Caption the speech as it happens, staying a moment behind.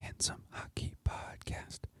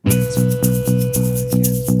Handsome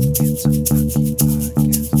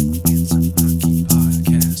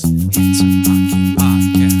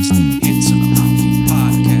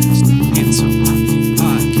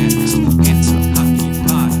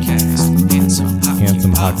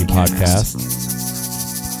Hockey Podcast.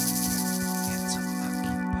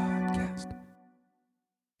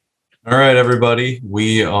 All right, everybody.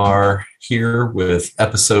 We are here with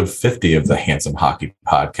episode 50 of the Handsome Hockey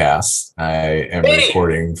Podcast. I am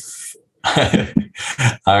recording.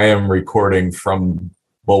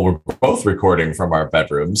 We're both recording from our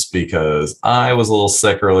bedrooms because I was a little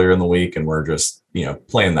sick earlier in the week and we're just,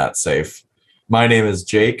 playing that safe. My name is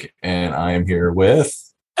Jake and I am here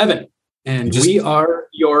with Evan. And we are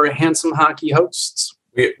your Handsome Hockey hosts.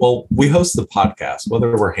 We host the podcast,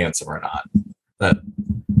 whether we're handsome or not. That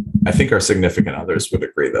I think our significant others would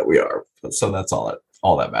agree that we are. So that's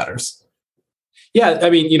all that matters. Yeah,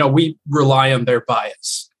 I mean, we rely on their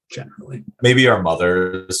bias generally. Maybe our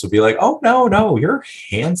mothers would be like, "Oh no, you're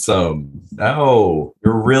handsome. No,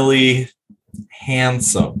 you're really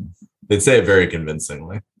handsome." They'd say it very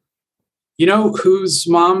convincingly. You know whose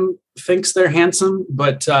mom thinks they're handsome,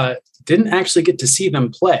 but didn't actually get to see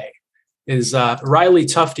them play is Riley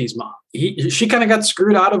Tufte's mom. She kind of got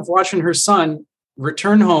screwed out of watching her son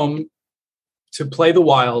return home to play the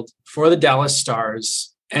Wild for the Dallas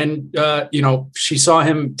Stars. And, she saw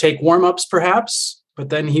him take warm-ups perhaps, but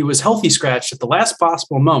then he was healthy scratched at the last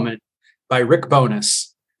possible moment by Rick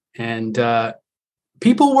Bowness. And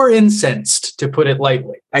people were incensed, to put it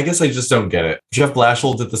lightly. I guess I just don't get it. Jeff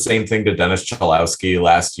Blashill did the same thing to Dennis Cholowski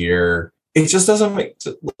last year. It just doesn't make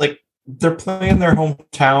they're playing their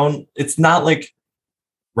hometown. It's not like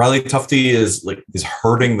Riley Tufte is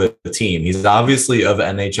hurting the team. He's obviously of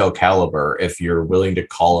NHL caliber if you're willing to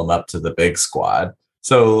call him up to the big squad.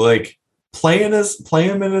 So play him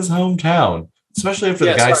in his hometown, especially after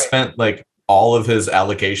the guy spent all of his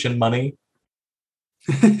allocation money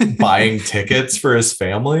buying tickets for his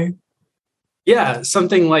family. Yeah,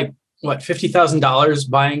 something like $50,000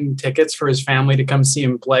 buying tickets for his family to come see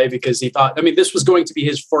him play because he thought, this was going to be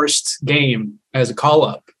his first game as a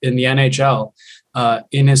call-up in the NHL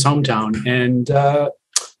in his hometown, and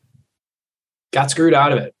got screwed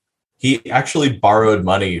out of it. He actually borrowed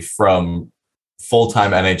money from full-time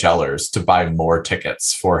NHLers to buy more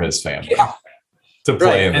tickets for his family to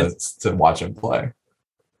play to watch him play.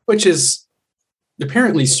 Which is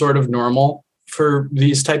apparently sort of normal for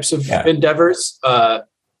these types of endeavors.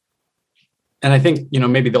 And I think,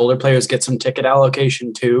 maybe the older players get some ticket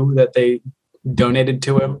allocation too that they donated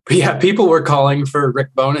to him. But yeah, people were calling for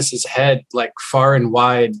Rick Bowness's head far and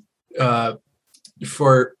wide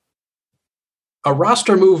for a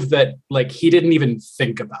roster move that he didn't even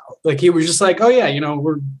think about. He was just oh yeah,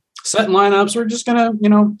 we're setting lineups. We're just gonna,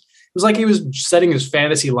 it was like he was setting his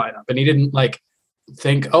fantasy lineup and he didn't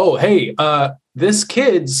think, oh, hey, this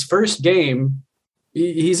kid's first game,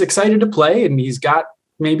 he's excited to play and he's got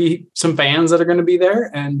maybe some fans that are going to be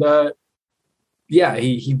there. And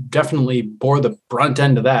he definitely bore the brunt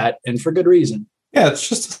end of that, and for good reason. Yeah, it's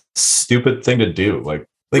just a stupid thing to do.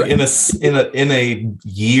 In a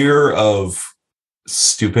year of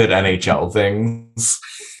stupid NHL things,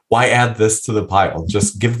 why add this to the pile?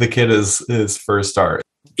 Just give the kid his first start.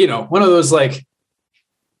 One of those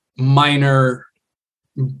minor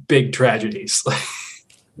big tragedies.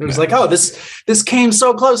 It was oh, this came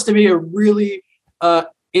so close to be a really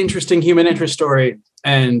interesting human interest story,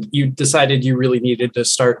 and you decided you really needed to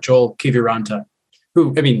start Joel Kiviranta,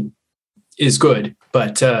 who is good,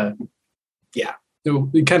 but kind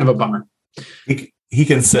of a bummer. He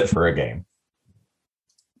can sit for a game.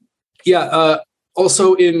 Yeah.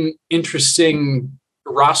 Also, in interesting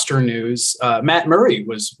roster news, Matt Murray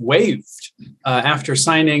was waived after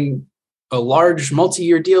signing a large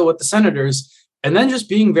multi-year deal with the Senators, and then just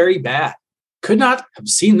being very bad. Could not have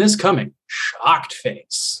seen this coming. Shocked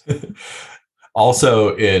face.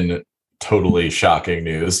 Also, in totally shocking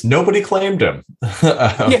news, nobody claimed him.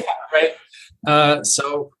 Yeah, right.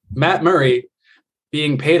 So Matt Murray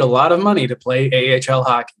being paid a lot of money to play AHL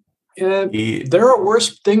hockey. There are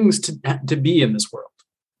worse things to be in this world.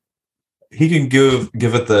 He can give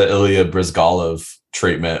it the Ilya Bryzgalov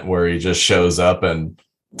treatment, where he just shows up and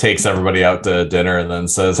takes everybody out to dinner and then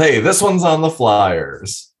says, "Hey, this one's on the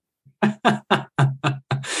Flyers."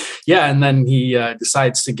 Yeah, and then he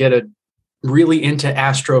decides to get really into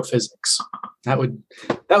astrophysics. That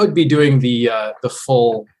would be doing the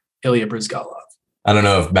full Ilya Bryzgalov. I don't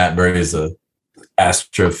know if Matt Murray's a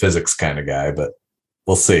astrophysics kind of guy, but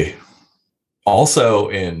we'll see. Also,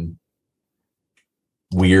 in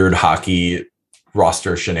weird hockey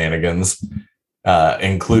roster shenanigans,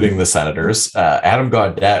 including the Senators. Adam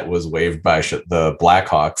Gaudette was waived by the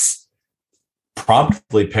Blackhawks,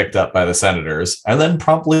 promptly picked up by the Senators, and then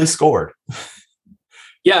promptly scored.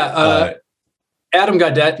 Yeah, Adam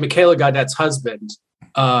Gaudette, Michaela Gaudette's husband.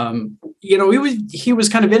 He was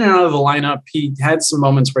kind of in and out of the lineup. He had some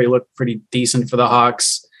moments where he looked pretty decent for the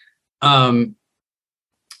Hawks.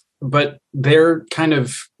 But they're kind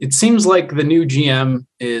of, it seems like the new GM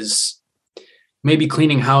is maybe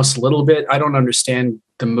cleaning house a little bit. I don't understand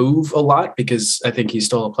the move a lot because I think he's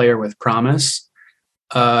still a player with promise.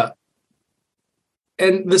 And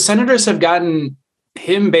the Senators have gotten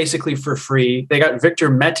him basically for free. They got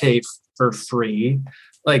Victor Mete for free.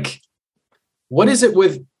 Like, what is it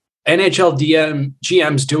with NHL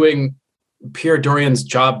GMs doing Pierre Dorian's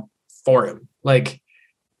job for him? Like,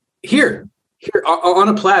 here on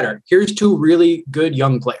a platter, here's two really good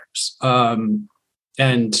young players.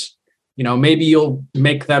 And, maybe you'll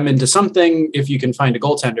make them into something if you can find a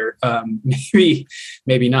goaltender.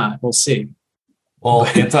 Maybe not. We'll see. Well,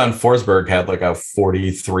 Anton Forsberg had like a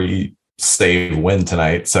 43 save win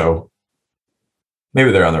tonight. So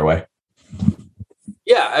maybe they're on their way.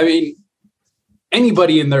 Yeah. I mean,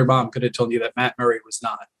 anybody and their mom could have told you that Matt Murray was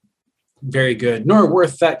not very good, nor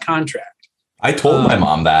worth that contract. I told my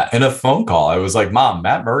mom that in a phone call. I was like, Mom,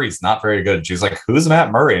 Matt Murray's not very good. She's like, who's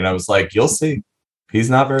Matt Murray? And I was like, you'll see.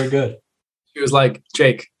 He's not very good. She was like,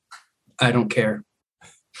 Jake, I don't care.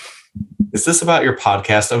 Is this about your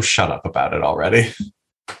podcast? Oh, shut up about it already.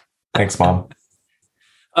 Thanks, Mom.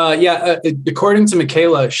 According to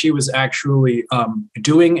Michaela, she was actually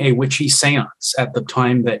doing a witchy seance at the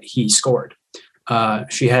time that he scored.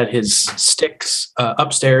 She had his sticks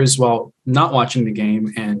upstairs while not watching the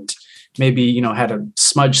game, and maybe, had a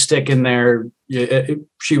smudge stick in there.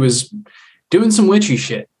 She was doing some witchy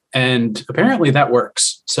shit, and apparently that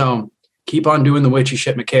works. So keep on doing the witchy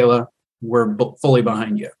shit, Michaela. We're fully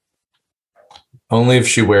behind you. Only if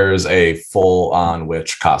she wears a full-on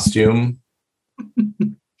witch costume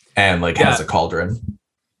and has a cauldron.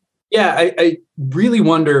 Yeah, I really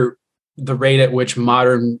wonder the rate at which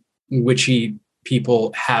modern witchy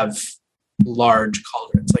people have large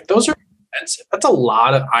cauldrons. Like, those are expensive. That's a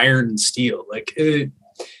lot of iron and steel.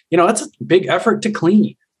 That's a big effort to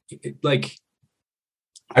clean.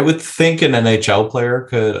 I would think an NHL player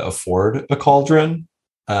could afford a cauldron.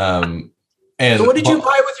 So what did you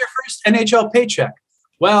buy with your first NHL paycheck?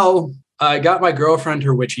 Well, I got my girlfriend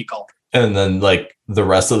her witchy cauldron. And then the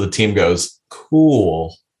rest of the team goes,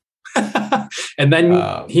 cool. And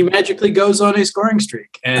then he magically goes on a scoring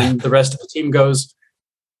streak, and the rest of the team goes,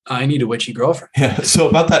 I need a witchy girlfriend. Yeah. So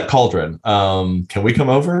about that cauldron, can we come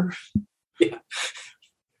over? Yeah.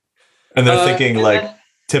 And they're thinking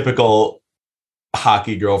typical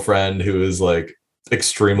hockey girlfriend who is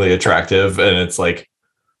extremely attractive, and it's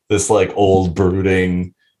this old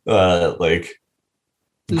brooding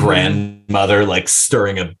grandmother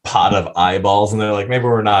stirring a pot of eyeballs, and they're like, maybe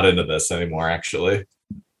we're not into this anymore, actually.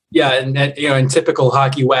 Yeah, and in typical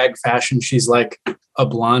hockey wag fashion, she's like a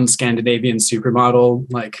blonde Scandinavian supermodel,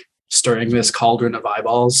 stirring this cauldron of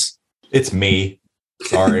eyeballs. It's me.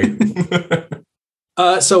 Sorry.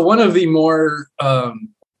 So one of the more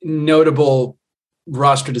notable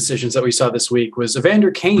roster decisions that we saw this week was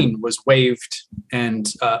Evander Kane was waived and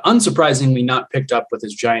unsurprisingly not picked up with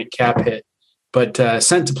his giant cap hit, but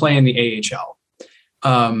sent to play in the AHL.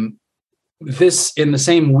 This in the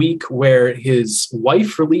same week where his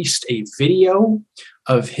wife released a video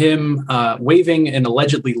of him waving an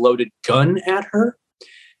allegedly loaded gun at her.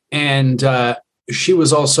 And she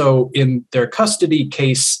was also, in their custody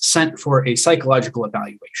case, sent for a psychological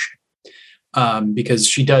evaluation because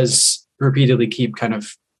she does repeatedly keep kind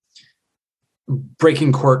of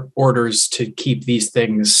breaking court orders to keep these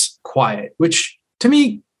things quiet, which to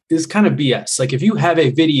me is kind of BS. If you have a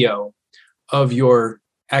video of your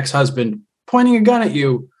ex-husband pointing a gun at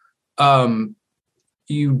you,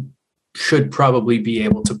 you should probably be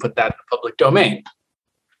able to put that in the public domain.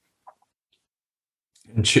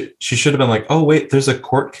 And she should have been like, oh, wait, there's a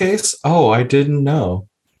court case? Oh, I didn't know.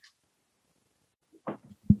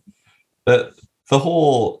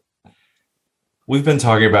 We've been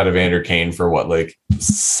talking about Evander Kane for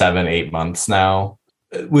 7-8 months now.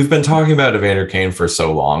 We've been talking about Evander Kane for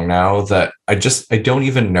so long now that I don't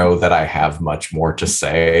even know that I have much more to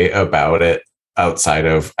say about it outside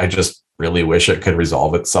of, I just really wish it could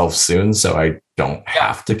resolve itself soon so I don't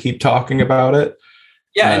have to keep talking about it.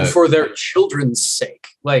 Yeah, and for their children's sake.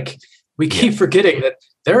 We keep forgetting that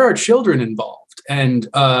there are children involved, and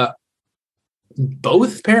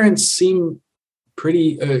both parents seem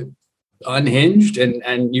pretty unhinged,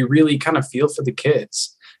 and you really kind of feel for the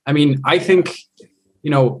kids. I mean, I think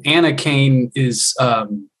Anna Kane is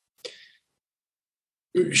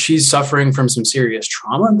she's suffering from some serious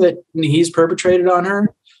trauma that he's perpetrated on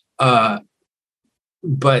her.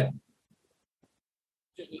 But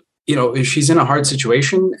she's in a hard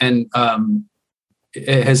situation and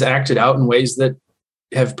it has acted out in ways that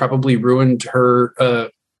have probably ruined her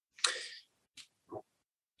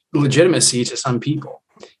legitimacy to some people.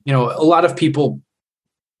 A lot of people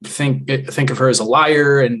think of her as a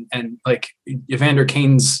liar, and like Evander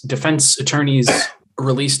Kane's defense attorneys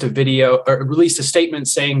released a statement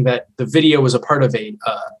saying that the video was a part of a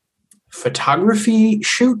photography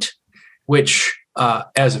shoot, which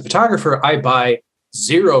as a photographer, I buy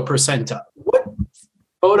 0% of. What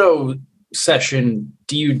photo session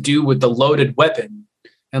do you do with the loaded weapon?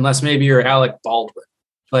 Unless maybe you're Alec Baldwin.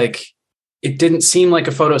 Like, it didn't seem like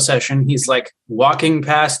a photo session. He's like walking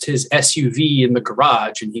past his SUV in the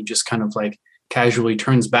garage and he just kind of like casually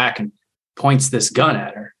turns back and points this gun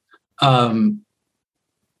at her.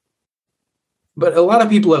 But a lot of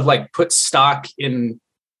people have like put stock in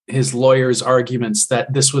his lawyer's arguments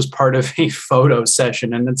that this was part of a photo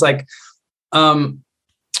session. And it's like,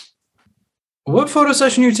 what photo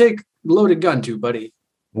session you take loaded gun to, buddy?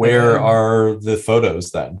 Where are the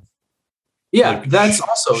photos then? Yeah, like, that's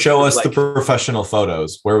also show us the professional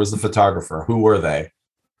photos. Where was the photographer? Who were they?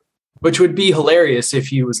 Which would be hilarious if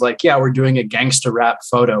he was like, yeah, we're doing a gangster rap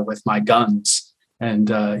photo with my guns. And,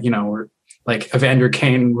 we're like Evander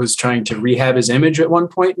Kane was trying to rehab his image at one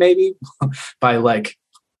point, maybe by like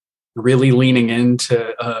really leaning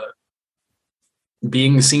into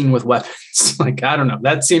being seen with weapons. Like, I don't know.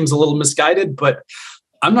 That seems a little misguided, but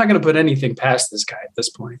I'm not going to put anything past this guy at this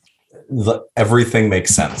point. Everything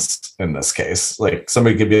makes sense in this case. Like,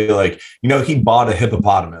 somebody could be like, he bought a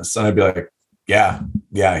hippopotamus. And I'd be like, yeah,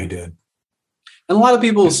 he did. And a lot of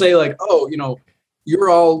people say like, oh, you're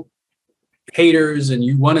all haters and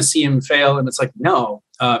you want to see him fail. And it's like, no,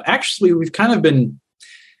 actually, we've kind of been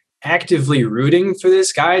actively rooting for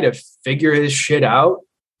this guy to figure his shit out.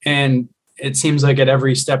 And it seems like at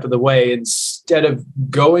every step of the way, instead of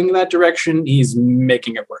going in that direction, he's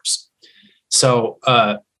making it worse. So,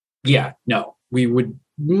 we would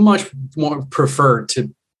much more prefer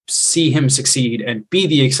to see him succeed and be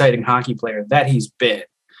the exciting hockey player that he's been,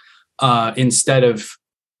 instead of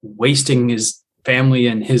wasting his family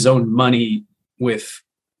and his own money with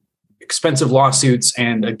expensive lawsuits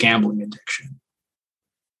and a gambling addiction.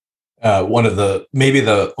 Maybe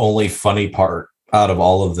the only funny part out of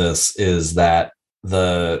all of this is that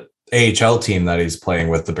the AHL team that he's playing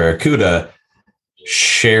with, the Barracuda,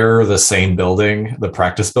 share the same building, the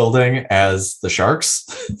practice building, as the Sharks.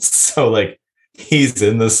 So like, he's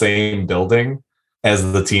in the same building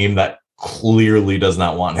as the team that clearly does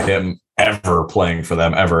not want him ever playing for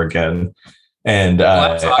them ever again. And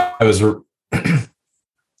I was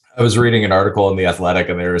reading an article in The Athletic,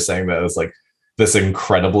 and they were saying that it was like this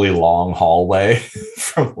incredibly long hallway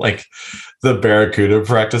from like the Barracuda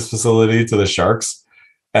practice facility to the Sharks.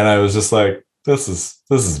 And I was just like, this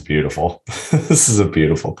is beautiful. This is a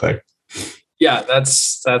beautiful thing. Yeah,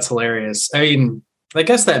 that's hilarious. I mean, I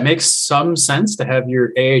guess that makes some sense to have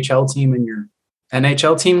your AHL team and your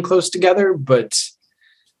NHL team close together, but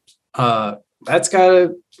that's got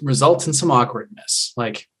to result in some awkwardness.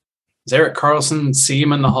 Like, does Erik Karlsson see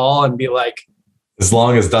him in the hall and be like, as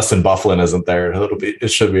long as Dustin Byfuglien isn't there,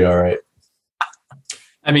 it should be all right.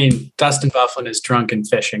 I mean, Dustin Byfuglien is drunk and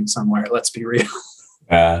fishing somewhere. Let's be real.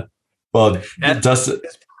 Yeah. Well,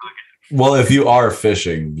 if you are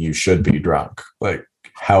fishing, you should be drunk. Like,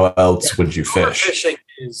 how else would you fish? Fishing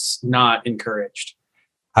is not encouraged.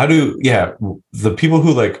 The people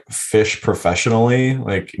who like fish professionally,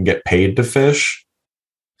 like, and get paid to fish,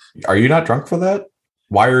 are you not drunk for that?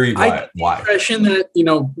 Why are you? Why? The impression that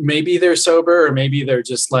maybe they're sober or maybe they're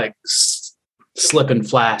just like slipping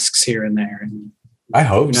flasks here and there. And I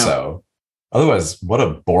hope so. Otherwise, what a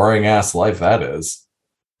boring ass life that is.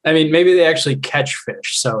 I mean, maybe they actually catch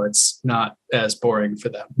fish, so it's not as boring for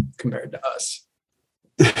them compared to us.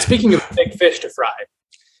 Speaking of big fish to fry,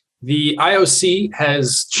 the IOC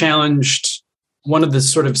has challenged one of the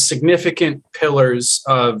sort of significant pillars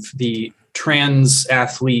of the trans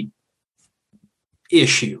athlete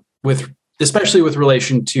issue, especially with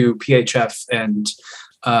relation to PHF and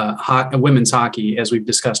women's hockey, as we've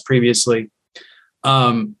discussed previously.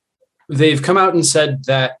 They've come out and said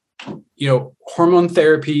that hormone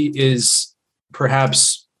therapy is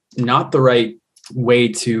perhaps not the right way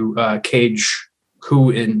to cage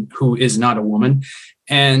who is not a woman.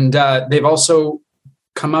 And they've also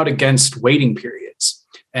come out against waiting periods.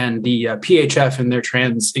 And the PHF and their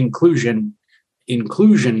trans inclusion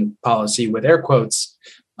policy, with air quotes,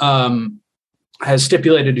 has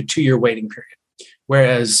stipulated a 2-year waiting period,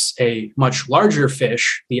 whereas a much larger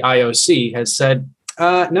fish, the IOC, has said,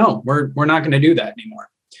 no, we're not going to do that anymore.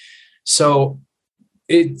 So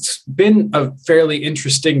it's been a fairly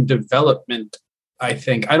interesting development, I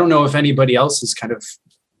think. I don't know if anybody else is kind of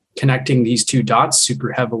connecting these two dots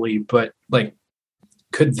super heavily, but like,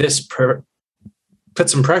 could this put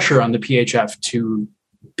some pressure on the PHF to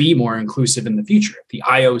be more inclusive in the future? The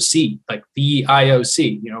IOC,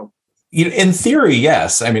 In theory,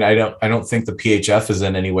 yes. I mean, I don't think the PHF is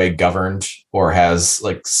in any way governed or has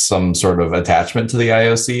like some sort of attachment to the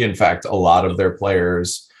IOC. In fact, a lot of their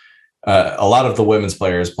players, a lot of the women's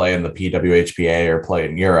players play in the PWHPA or play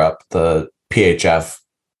in Europe. The PHF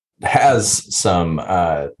has some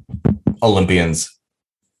Olympians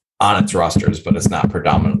on its rosters, but it's not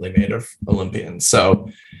predominantly made of Olympians. So,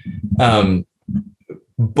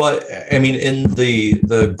 but I mean, in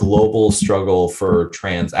the global struggle for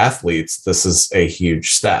trans athletes, this is a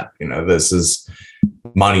huge step. This is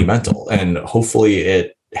monumental, and hopefully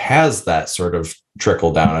it has that sort of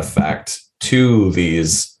trickle down effect to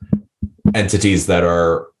these entities that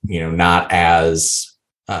are, not as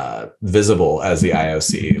visible as the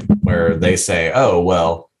IOC, where they say, oh,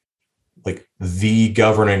 well, like the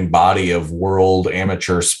governing body of world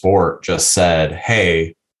amateur sport just said,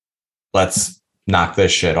 hey, let's knock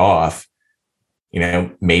this shit off.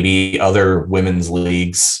 Maybe other women's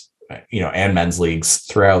leagues, and men's leagues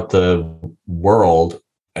throughout the world.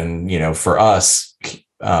 And, for us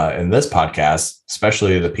in this podcast,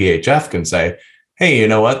 especially the PHF, can say, hey, you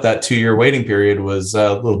know what? That 2-year waiting period was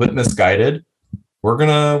a little bit misguided. We're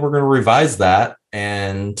gonna revise that,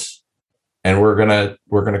 and we're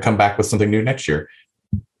gonna come back with something new next year.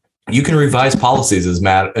 You can revise policies as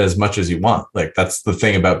much as you want. Like, that's the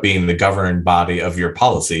thing about being the governing body of your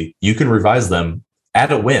policy. You can revise them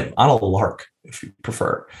at a whim, on a lark, if you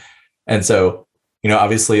prefer. And so,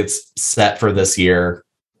 obviously it's set for this year.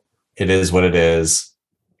 It is what it is.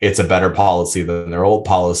 It's a better policy than their old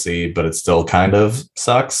policy, but it still kind of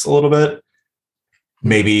sucks a little bit.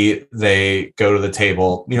 Maybe they go to the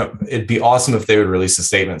table. It'd be awesome if they would release a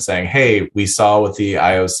statement saying, hey, we saw what the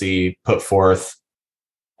IOC put forth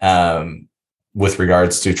with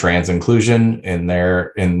regards to trans inclusion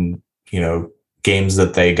in games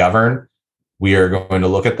that they govern. We are going to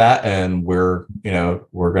look at that, and we're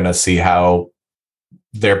going to see how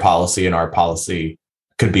their policy and our policy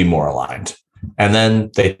could be more aligned. And then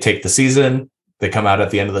they take the season, they come out at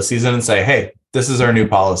the end of the season and say, hey, this is our new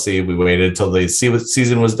policy. We waited till the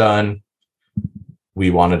season was done.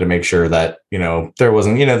 We wanted to make sure that, there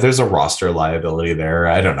wasn't, there's a roster liability there.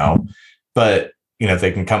 I don't know. But,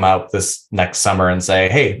 they can come out this next summer and say,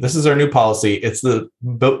 hey, this is our new policy. It's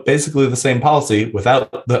basically the same policy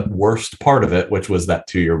without the worst part of it, which was that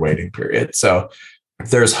 2-year waiting period. So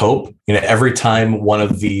there's hope. Every time one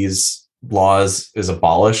of these laws is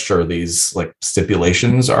abolished or these like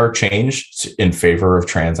stipulations are changed in favor of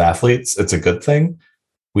trans athletes, it's a good thing.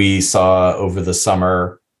 We saw over the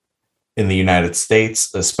summer in the United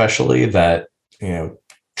States, especially, that,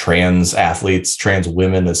 trans athletes, trans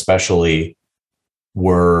women especially,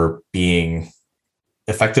 were being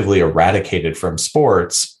effectively eradicated from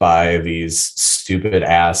sports by these stupid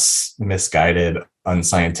ass, misguided,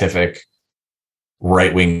 unscientific,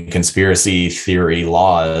 right-wing conspiracy theory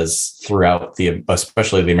laws throughout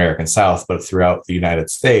especially the American South, but throughout the United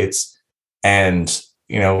States. And,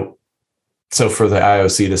 so for the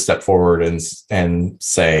IOC to step forward and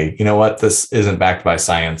say, you know what, this isn't backed by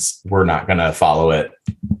science, we're not going to follow it,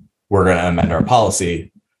 we're going to amend our policy.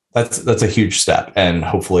 That's a huge step. And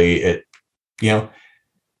hopefully it, a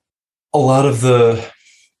lot of the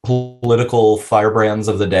political firebrands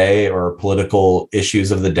of the day or political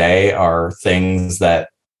issues of the day are things that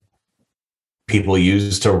people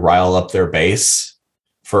use to rile up their base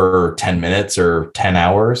for 10 minutes or 10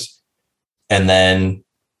 hours. And then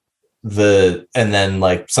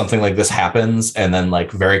like something like this happens. And then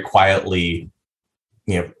like very quietly,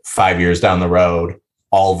 5 years down the road,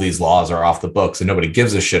 all of these laws are off the books and nobody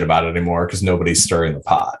gives a shit about it anymore because nobody's stirring the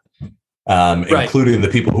pot. Right. Including the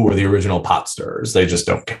people who were the original pot stirrers. They just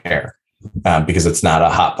don't care because it's not a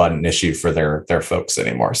hot button issue for their folks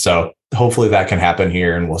anymore. So hopefully that can happen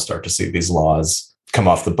here, and we'll start to see these laws come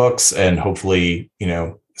off the books. And hopefully,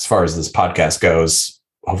 as far as this podcast goes,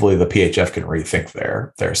 hopefully the PHF can rethink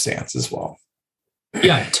their stance as well.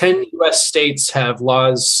 Yeah, 10 U.S. states have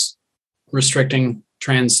laws restricting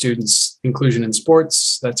trans students' inclusion in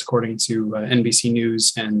sports. That's according to NBC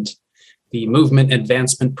News and the Movement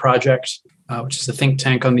Advancement Project, which is a think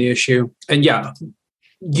tank on the issue. And yeah,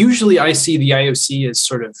 usually I see the IOC as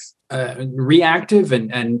sort of reactive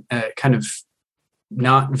and kind of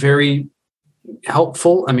not very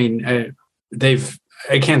helpful. I mean, I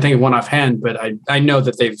can't think of one offhand, but I know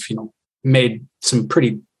that they've, made some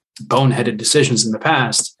pretty boneheaded decisions in the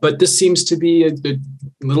past, but this seems to be a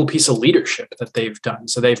little piece of leadership that they've done.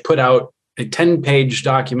 So they've put out a 10-page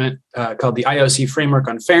document called the IOC Framework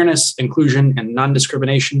on Fairness, Inclusion, and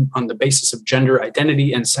Non-Discrimination on the Basis of Gender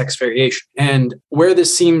Identity and Sex Variation. And where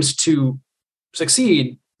this seems to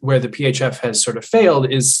succeed, where the PHF has sort of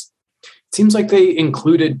failed, is it seems like they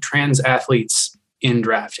included trans athletes in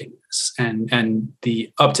drafting this and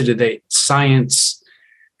the up-to-date science.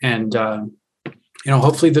 And,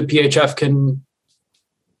 hopefully the PHF can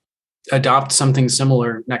adopt something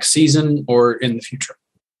similar next season or in the future.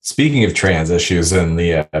 Speaking of trans issues in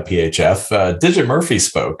the PHF, Digit Murphy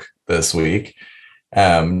spoke this week,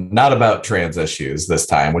 not about trans issues this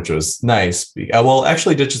time, which was nice. Well,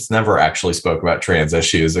 actually, Digit's never actually spoke about trans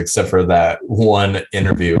issues except for that one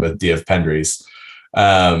interview with Diof Pendries.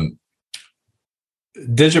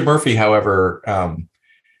 Digit Murphy, however,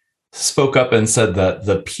 spoke up and said that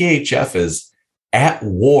the PHF is at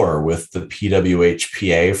war with the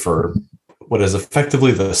PWHPA for what is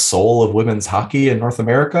effectively the soul of women's hockey in North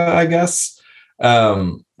America, I guess,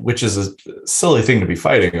 which is a silly thing to be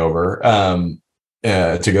fighting over,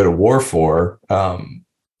 to go to war for.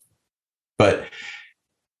 But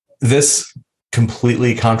this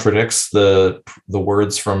completely contradicts the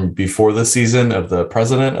words from before the season of the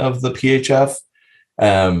president of the PHF,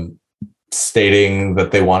 stating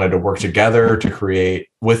that they wanted to work together to create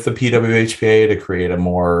with the PWHPA to create a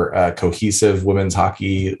more cohesive women's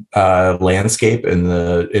hockey landscape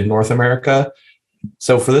in North America.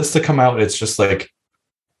 So for this to come out, it's just like,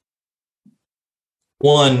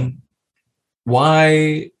 one,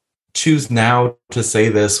 why choose now to say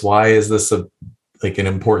this? Why is this an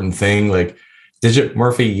important thing? Like, Digit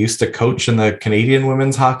Murphy used to coach in the Canadian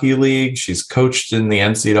Women's Hockey League. She's coached in the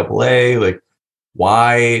NCAA. Like,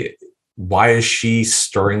 why is she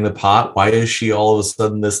stirring the pot? Why is she all of a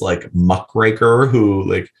sudden this muckraker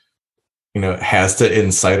who has to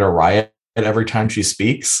incite a riot every time she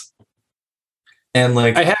speaks? And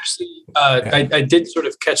I have seen, I did sort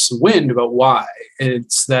of catch some wind about why.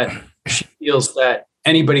 It's that she feels that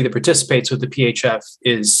anybody that participates with the PHF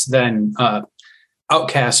is then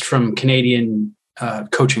outcast from Canadian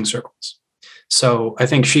coaching circles. So I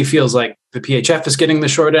think she feels like the PHF is getting the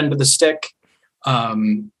short end of the stick.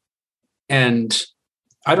 And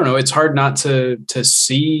I don't know, it's hard not to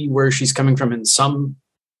see where she's coming from in some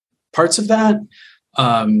parts of that.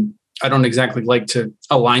 I don't exactly like to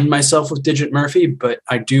align myself with Digit Murphy, but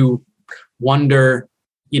I do wonder,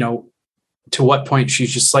 to what point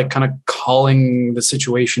she's just kind of calling the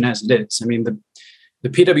situation as it is. I mean, the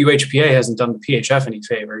PWHPA hasn't done the PHF any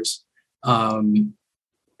favors.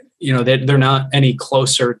 They're not any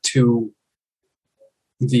closer to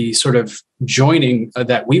the sort of joining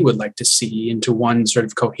that we would like to see into one sort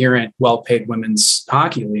of coherent, well-paid women's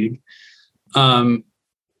hockey league.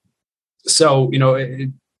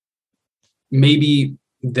 Maybe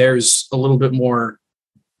there's a little bit more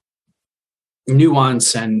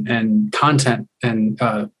nuance and content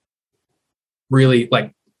and really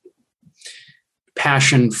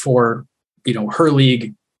passion for, her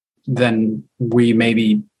league than we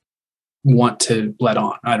maybe want to let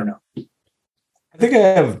on. I don't know. I think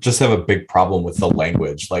I just have a big problem with the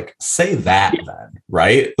language. Say that then,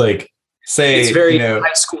 right? Say it's very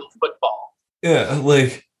high school football. Yeah,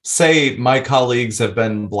 say my colleagues have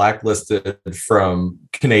been blacklisted from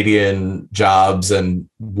Canadian jobs and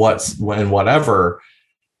whatever,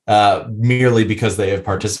 merely because they have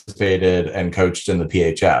participated and coached in the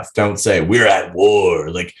PHF. Don't say we're at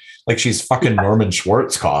war, like she's fucking Norman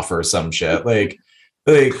Schwarzkopf or some shit.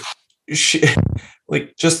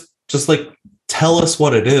 Just tell us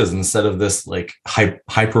what it is instead of this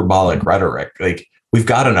hyperbolic rhetoric. We've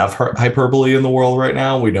got enough hyperbole in the world right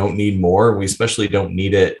now. We don't need more. We especially don't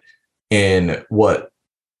need it in what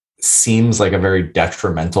seems like a very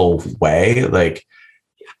detrimental way.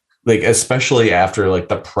 Especially after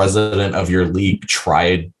the president of your league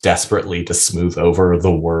tried desperately to smooth over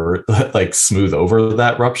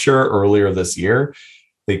that rupture earlier this year.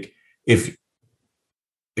 If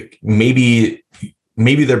maybe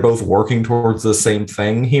they're both working towards the same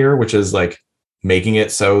thing here, which is making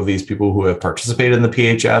it so these people who have participated in the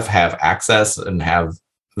PHF have access and have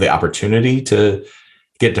the opportunity to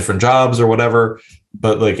get different jobs or whatever.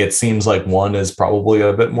 But it seems like one is probably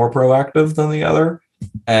a bit more proactive than the other.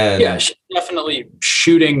 And yeah, she's definitely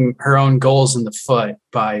shooting her own goals in the foot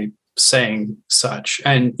by saying such.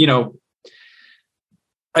 And,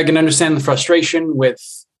 I can understand the frustration with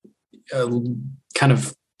kind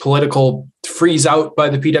of political freeze out by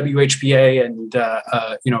the PWHPA and,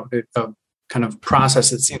 a kind of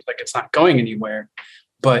process. It seems like it's not going anywhere,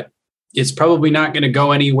 but it's probably not going to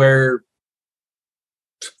go anywhere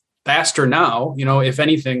faster now. If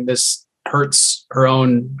anything, this hurts her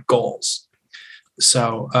own goals.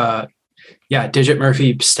 So, Digit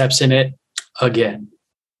Murphy steps in it again.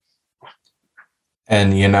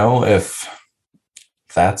 And, if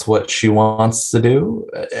that's what she wants to do,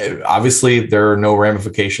 obviously there are no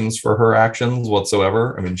ramifications for her actions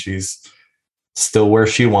whatsoever. I mean, she's still where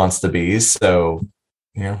she wants to be. So,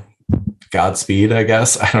 Godspeed, I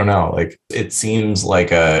guess. I don't know. Like, it seems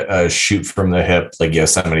like a shoot from the hip, like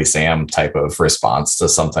Yosemite Sam type of response to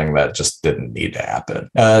something that just didn't need to happen.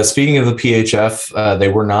 Speaking of the PHF, they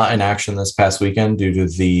were not in action this past weekend due to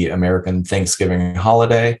the American Thanksgiving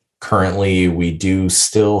holiday. Currently, we do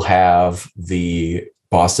still have the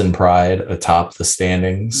Boston Pride atop the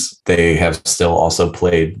standings. They have still also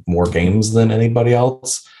played more games than anybody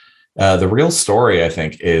else. The real story, I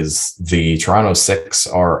think, is the Toronto Six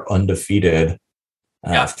are undefeated,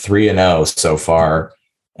 3-0 so far,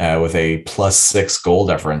 with a +6 goal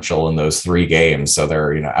differential in those 3 games. So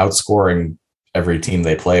they're outscoring every team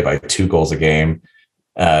they play by 2 goals a game.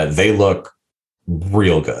 They look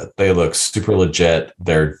real good. They look super legit.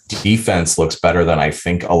 Their defense looks better than I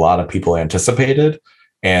think a lot of people anticipated.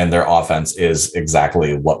 And their offense is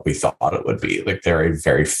exactly what we thought it would be. Like, they're a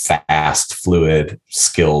very fast, fluid,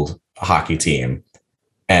 skilled hockey team.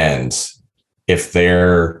 And if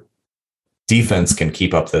their defense can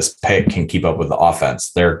keep up with the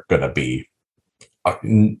offense, they're going to be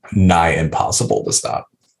nigh impossible to stop.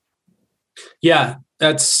 Yeah,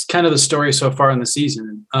 that's kind of the story so far in the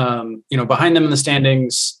season. Behind them in the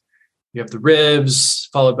standings, you have the Ribs,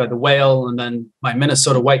 followed by the Whale, and then my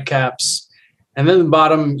Minnesota Whitecaps. And then at the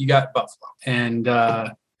bottom, you got Buffalo. And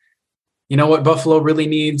what Buffalo really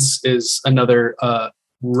needs is another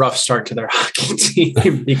rough start to their hockey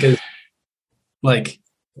team because,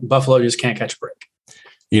 Buffalo just can't catch a break.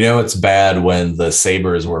 It's bad when the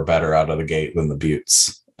Sabres were better out of the gate than the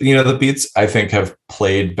Buttes. The Buttes, I think, have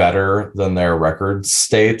played better than their record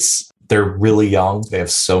states. They're really young. They have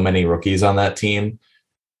so many rookies on that team.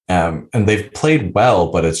 And they've played well,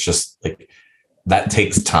 but it's just like, that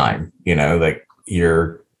takes time, it's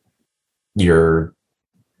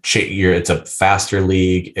a faster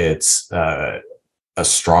league. It's a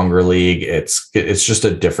stronger league. It's just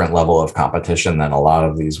a different level of competition than a lot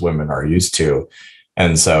of these women are used to.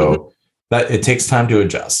 And so that it takes time to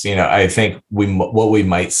adjust. I think what we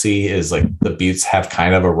might see is like the Buttes have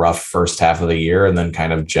kind of a rough first half of the year and then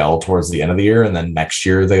kind of gel towards the end of the year. And then next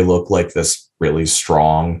year they look like this really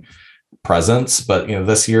strong presence. But,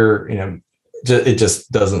 this year, it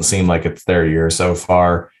just doesn't seem like it's their year so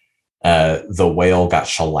far. The Whale got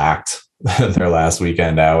shellacked their last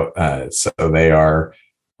weekend out. So they are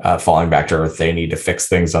falling back to earth. They need to fix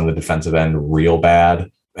things on the defensive end real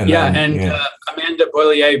bad. Amanda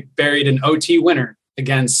Boilier buried an OT winner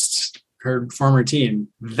against her former team.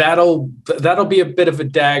 That'll be a bit of a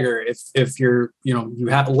dagger if you're, you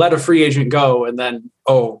have to let a free agent go and then,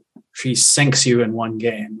 she sinks you in one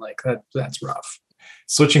game. Like that's rough.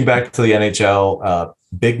 Switching back to the NHL,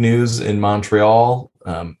 big news in Montreal.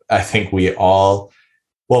 I think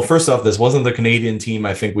first off, this wasn't the Canadian team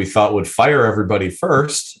I think we thought would fire everybody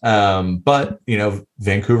first. But,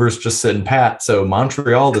 Vancouver's just sitting pat. So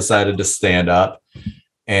Montreal decided to stand up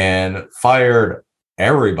and fired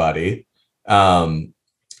everybody. So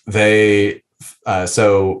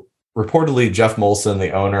reportedly Jeff Molson,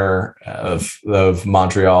 the owner of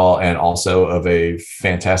Montreal and also of a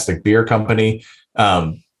fantastic beer company,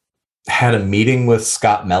 had a meeting with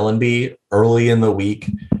Scott Mellanby early in the week,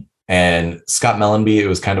 and Scott Mellanby, it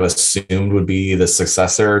was kind of assumed would be the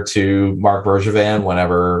successor to Marc Bergevin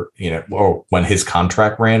whenever, or when his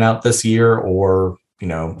contract ran out this year, or,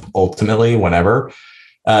 ultimately whenever.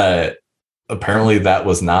 Apparently that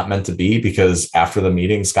was not meant to be, because after the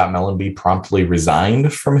meeting, Scott Mellanby promptly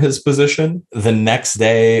resigned from his position. The next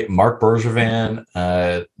day, Marc Bergevin,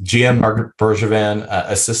 GM Marc Bergevin,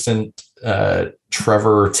 assistant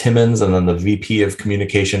Trevor Timmons, and then the VP of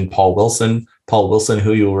communication, Paul Wilson,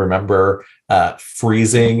 who you'll remember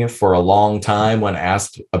freezing for a long time when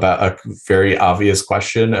asked about a very obvious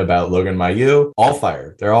question about Logan Mailloux, all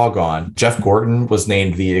fired. They're all gone. Jeff Gorton was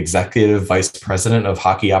named the executive vice president of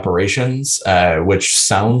hockey operations, which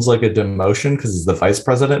sounds like a demotion because he's the vice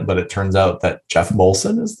president, but it turns out that Jeff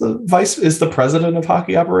Molson is the president of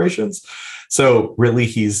hockey operations. So really,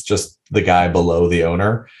 he's just the guy below the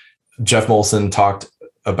owner. Jeff Molson talked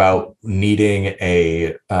about needing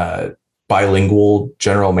a bilingual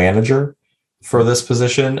general manager for this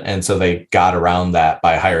position. And so they got around that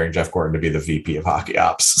by hiring Jeff Gorton to be the VP of hockey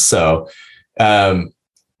ops. So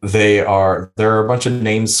there are a bunch of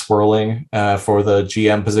names swirling for the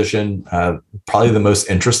GM position. Probably the most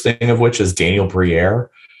interesting of which is Daniel Briere,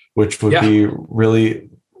 which would be really,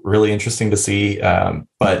 really interesting to see.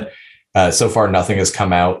 But so far, nothing has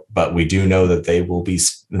come out. But we do know that they will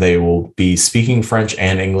be speaking French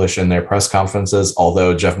and English in their press conferences.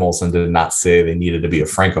 Although Jeff Molson did not say they needed to be a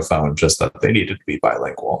francophone, just that they needed to be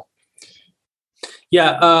bilingual.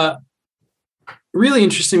 Yeah, really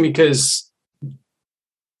interesting because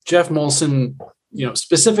Jeff Molson,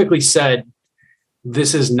 specifically said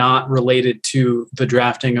this is not related to the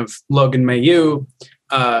drafting of Logan Mailloux,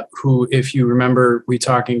 who, if you remember, we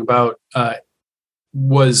talking about,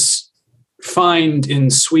 was fined in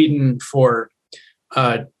Sweden for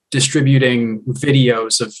distributing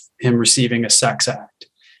videos of him receiving a sex act,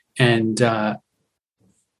 and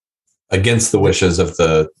against the wishes of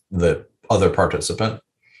the other participant.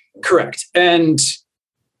 Correct. And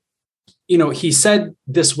he said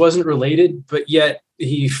this wasn't related, but yet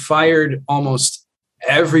he fired almost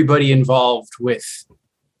everybody involved with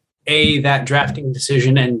A, that drafting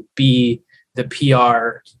decision, and B, the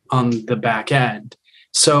PR on the back end.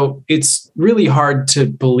 So it's really hard to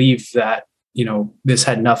believe that, this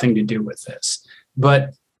had nothing to do with this.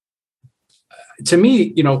 But to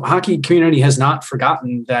me, hockey community has not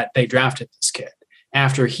forgotten that they drafted this kid.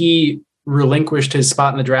 After he relinquished his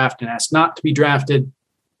spot in the draft and asked not to be drafted,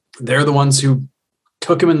 they're the ones who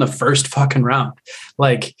took him in the first fucking round.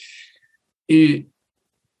 Hard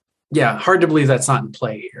to believe that's not in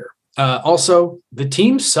play here. Also, the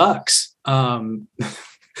team sucks. There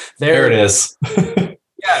it is.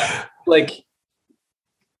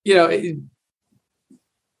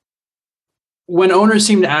 When owners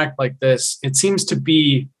seem to act like this, it seems to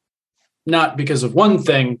be not because of one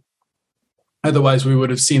thing. Otherwise, we would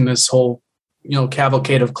have seen this whole,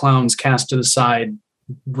 cavalcade of clowns cast to the side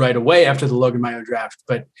right away after the Logan Mailloux draft.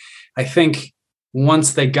 But I think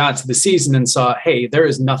once they got to the season and saw, hey, there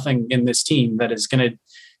is nothing in this team that is going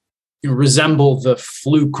to resemble the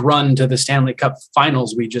fluke run to the Stanley Cup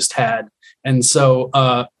finals we just had. And so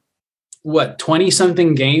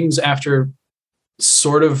 20-something games after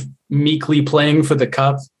sort of meekly playing for the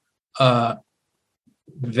cup,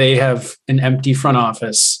 they have an empty front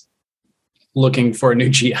office looking for a new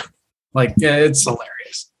GM. It's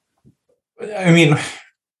hilarious. I mean,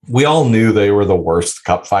 we all knew they were the worst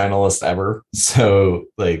cup finalist ever. So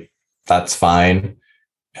that's fine.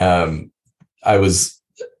 I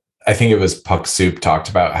think it was Puck Soup talked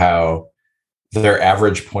about how their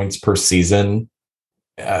average points per season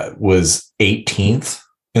was 18th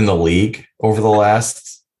in the league over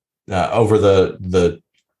the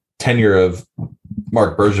tenure of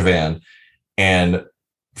Marc Bergevin. And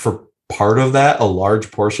for part of that, a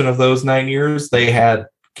large portion of those 9 years, they had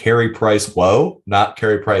Carey Price Woe, not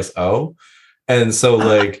Carey Price O. And so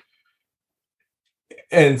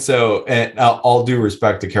and all due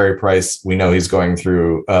respect to Carey Price, we know he's going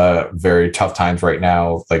through very tough times right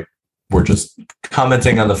now. We're just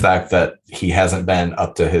commenting on the fact that he hasn't been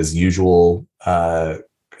up to his usual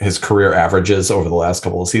his career averages over the last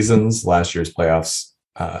couple of seasons, last year's playoffs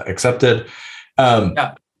accepted.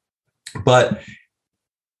 But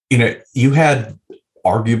you had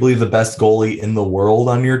arguably the best goalie in the world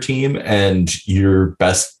on your team, and your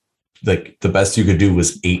best, the best you could do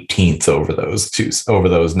was 18th over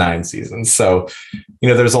those 9 seasons. So,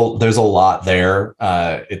 there's a lot there.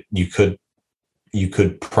 You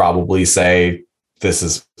could probably say this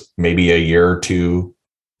is maybe a year or two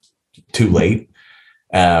too late.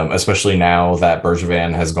 Especially now that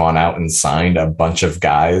Bergevin has gone out and signed a bunch of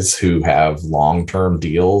guys who have long-term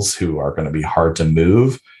deals who are going to be hard to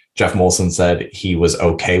move. Jeff Molson said he was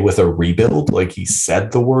okay with a rebuild. He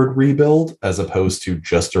said the word rebuild as opposed to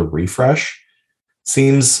just a refresh.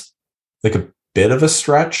 Seems like a bit of a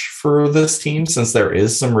stretch for this team since there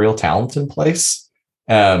is some real talent in place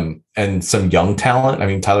and some young talent. I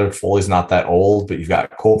mean, Tyler Toffoli's not that old, but you've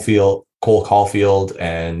got Cole Caulfield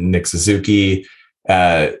and Nick Suzuki.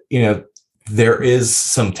 There is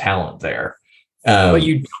some talent there. But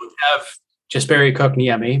you don't have Jesperi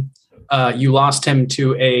Kotkaniemi. You lost him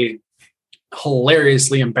to a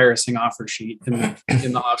hilariously embarrassing offer sheet in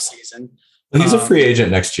the off season. He's a free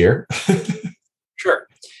agent next year. Sure,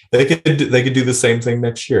 they could do the same thing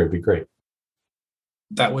next year. It'd be great.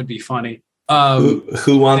 That would be funny.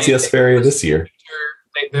 Who wants Jesperi this year?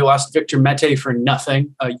 They lost Victor Mete for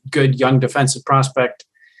nothing. A good young defensive prospect.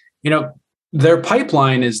 Their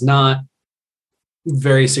pipeline is not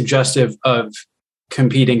very suggestive of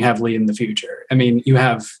competing heavily in the future. I mean, you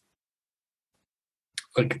have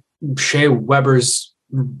Shea Weber's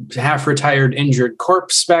half-retired injured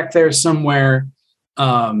corpse back there somewhere.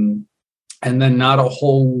 and then not a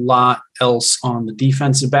whole lot else on the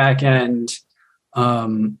defensive back end.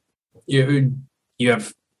 You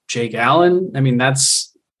have Jake Allen. I mean,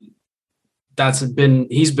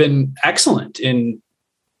 he's been excellent in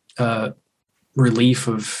relief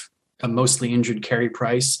of a mostly injured Carey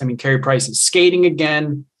Price. I mean, Carey Price is skating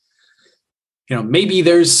again. Maybe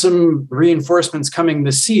there's some reinforcements coming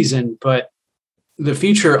this season, but the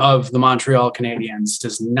future of the Montreal Canadiens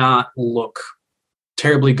does not look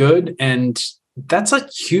terribly good. And that's a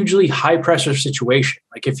hugely high pressure situation.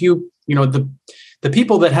 Like if the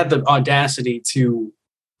people that had the audacity to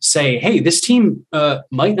say, hey, this team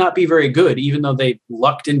might not be very good, even though they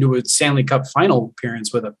lucked into a Stanley Cup final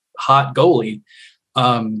appearance with a hot goalie.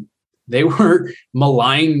 They were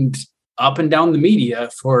maligned up and down the media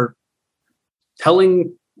for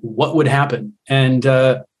telling what would happen. And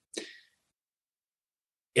I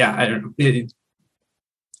don't know.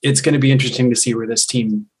 It's going to be interesting to see where this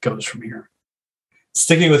team goes from here.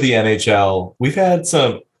 Sticking with the NHL, we've had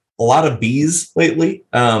a lot of Bs lately.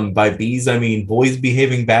 By Bs, I mean boys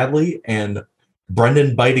behaving badly and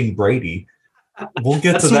Brendan biting Brady. We'll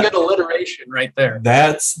get That's to some that. Good alliteration right there.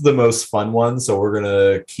 That's the most fun one. So we're going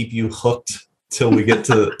to keep you hooked till we get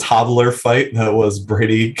to the toddler fight that was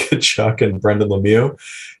Brady Tkachuk and Brendan Lemieux.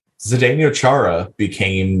 Zdeno Chara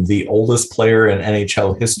became the oldest player in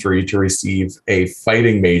NHL history to receive a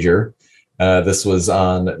fighting major. This was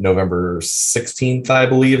on November 16th, I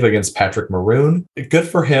believe, against Patrick Maroon. Good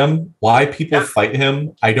for him. Why people fight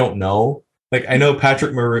him, I don't know. Like, I know Pat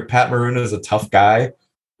Maroon is a tough guy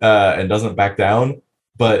and doesn't back down,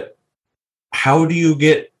 but how do you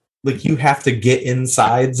you have to get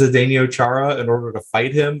inside Zdeno Chara in order to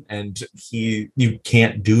fight him, and you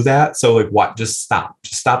can't do that. So what? Just stop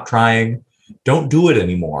trying. Don't do it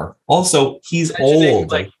anymore. Also, he's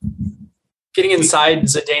old. Getting inside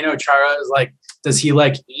Zdeno Chara is does he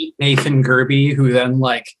eat Nathan Gerbe, who then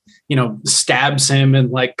stabs him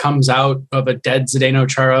and comes out of a dead Zdeno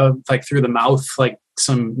Chara through the mouth, like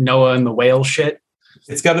some Noah and the whale shit?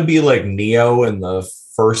 It's got to be like Neo in the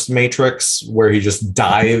first Matrix, where you just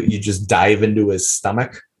dive into his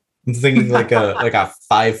stomach. I'm thinking like a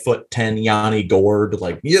 5'10" Yanni Gord,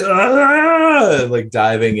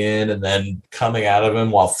 diving in and then coming out of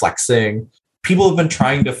him while flexing. People have been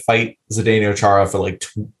trying to fight Zdeno Chara for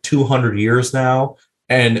 200 years now,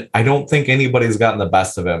 and I don't think anybody's gotten the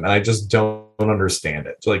best of him, and I just don't understand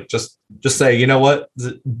it. So just say, you know what,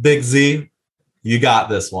 Big Z, you got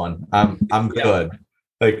this one. I'm good.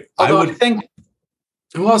 I think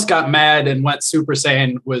who else got mad and went Super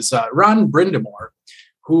Saiyan was Ron Brindamore,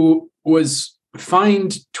 who was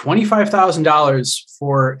fined $25,000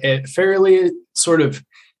 for a fairly sort of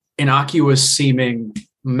innocuous seeming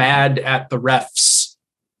mad at the refs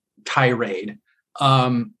tirade.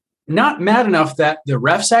 Not mad enough that the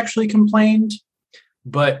refs actually complained,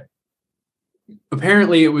 but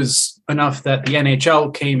apparently it was enough that the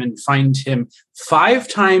NHL came and fined him 5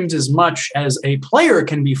 times as much as a player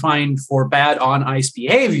can be fined for bad on ice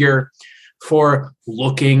behavior for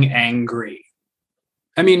looking angry.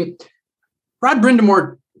 I mean, Rod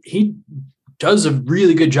Brindamore, he does a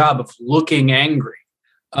really good job of looking angry.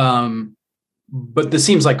 But this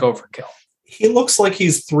seems like overkill. He looks like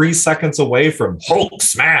he's 3 seconds away from Hulk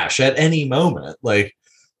smash at any moment.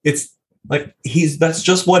 That's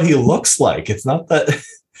just what he looks like. It's not that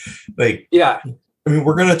yeah. I mean,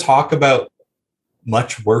 we're going to talk about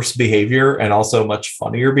much worse behavior and also much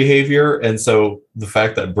funnier behavior. And so the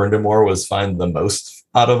fact that Brindamore was fined the most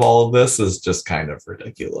out of all of this is just kind of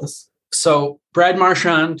ridiculous. So Brad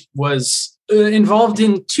Marchand was involved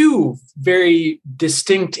in 2 very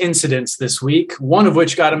distinct incidents this week, one of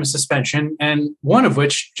which got him a suspension and one of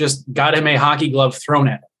which just got him a hockey glove thrown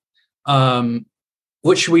at him.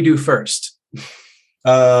 What should we do first?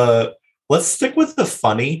 Let's stick with the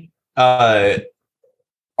funny. Artemi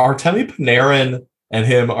Panarin and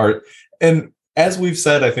him are, and as we've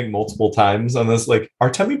said, I think multiple times on this,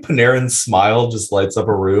 Artemi Panarin's smile just lights up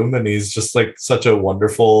a room, and he's just such a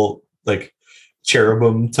wonderful,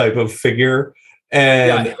 cherubim type of figure.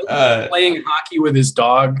 And playing hockey with his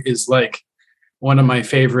dog is one of my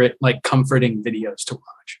favorite comforting videos to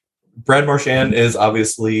watch. Brad Marchand is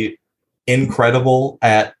obviously incredible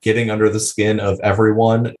at getting under the skin of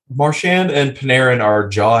everyone. Marchand and Panarin are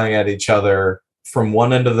jawing at each other from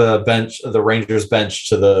one end of the bench, the Rangers bench,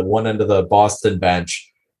 to the one end of the Boston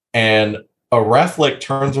bench. And a ref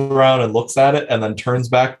turns around and looks at it and then turns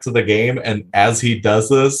back to the game. And as he does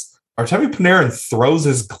this, Artemi Panarin throws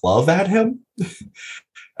his glove at him,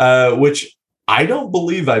 which I don't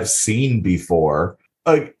believe I've seen before.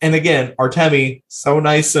 And again, Artemi, so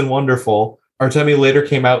nice and wonderful. Artemi later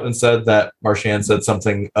came out and said that Marchand said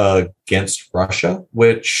something against Russia,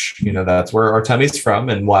 which, that's where Artemi's from.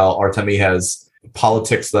 And while Artemi has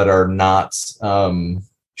politics that are not,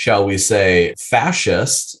 shall we say,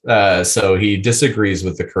 fascist, so he disagrees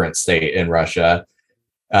with the current state in Russia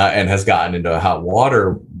and has gotten into hot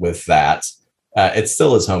water with that, it's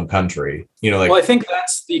still his home country. Well, I think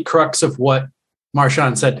that's the crux of what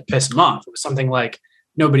Marchand said to piss him off. It was something like,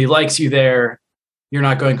 nobody likes you there. You're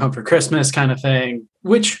not going home for Christmas kind of thing,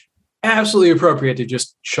 which absolutely appropriate to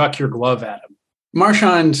just chuck your glove at him.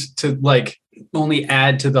 Marchand, to only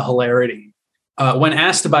add to the hilarity, when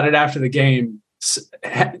asked about it after the game,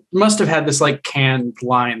 must have had this canned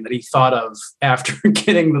line that he thought of after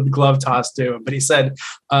getting the glove tossed to him. But he said,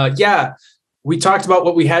 yeah, we talked about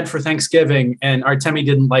what we had for Thanksgiving and Artemi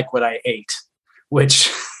didn't like what I ate, which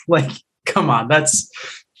come on, that's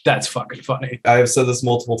fucking funny. I've said this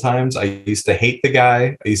multiple times. I used to hate the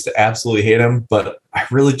guy. I used to absolutely hate him, but I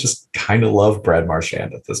really just kind of love Brad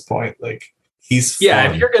Marchand at this point. He's fun.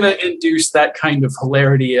 Yeah, if you're going to induce that kind of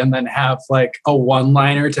hilarity and then have a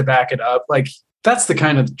one-liner to back it up, that's the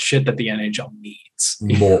kind of shit that the NHL needs.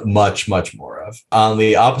 Much, much more of. On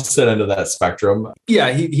the opposite end of that spectrum.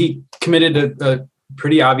 Yeah, he committed a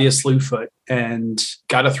pretty obvious slew foot and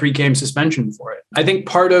got a 3-game suspension for it. I think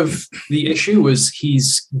part of the issue was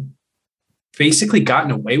he's basically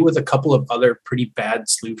gotten away with a couple of other pretty bad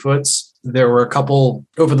slew foots. There were a couple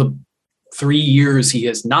over the 3 years he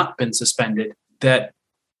has not been suspended that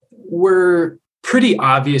were pretty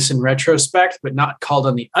obvious in retrospect, but not called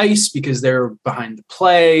on the ice because they're behind the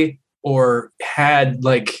play or had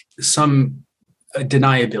some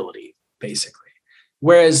deniability, basically.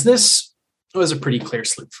 Whereas this was a pretty clear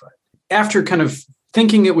slew foot. After kind of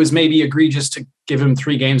thinking it was maybe egregious to give him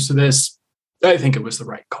 3 games for this, I think it was the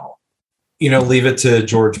right call. Leave it to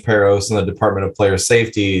George Peros and the Department of Player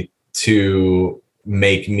Safety to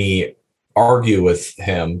make me argue with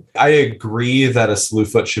him. I agree that a slew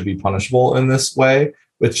foot should be punishable in this way.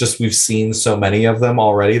 It's just we've seen so many of them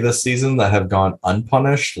already this season that have gone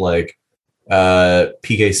unpunished, PK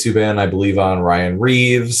Subban, I believe, on Ryan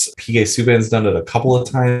Reeves. PK Subban's done it a couple of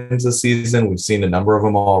times this season. We've seen a number of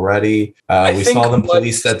them already. We saw them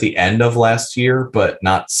policed at the end of last year, but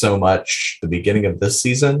not so much the beginning of this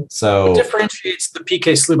season. So what differentiates the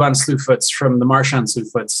PK Subban slew foots from the Marchand slew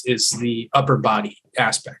foots is the upper body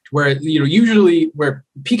aspect, where usually where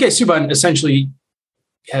PK Subban essentially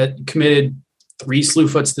had committed 3 slew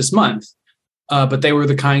foots this month, but they were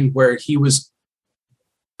the kind where he was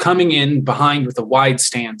coming in behind with a wide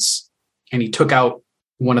stance and he took out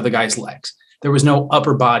one of the guy's legs. There was no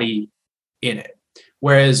upper body in it.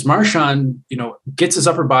 Whereas Marchand, gets his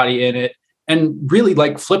upper body in it and really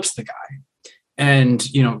flips the guy and,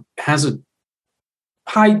 has a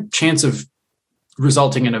high chance of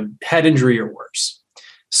resulting in a head injury or worse.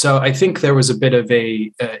 So I think there was a bit of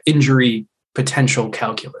a injury potential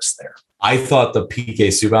calculus there. I thought the PK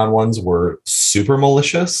Subban ones were super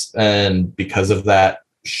malicious, and because of that,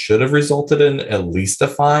 should have resulted in at least a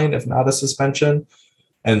fine, if not a suspension.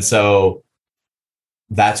 And so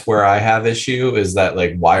that's where I have issue, is that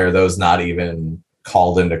why are those not even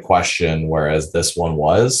called into question, whereas this one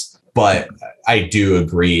was? But I do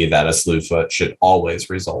agree that a slew foot should always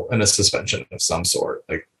result in a suspension of some sort.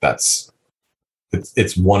 It's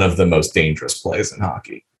one of the most dangerous plays in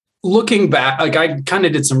hockey. Looking back, I kind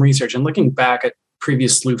of did some research, and looking back at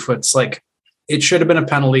previous slew foots, it should have been a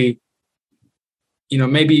penalty.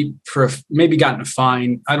 Maybe gotten a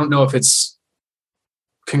fine. I don't know if it's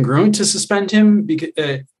congruent to suspend him,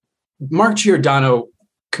 because Mark Giordano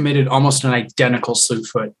committed almost an identical slew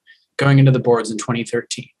foot going into the boards in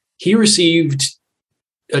 2013. He received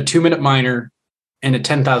a 2-minute minor and a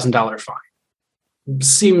 $10,000 fine.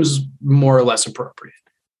 Seems more or less appropriate.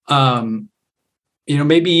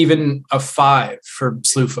 Maybe even a 5 for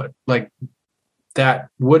slew foot. That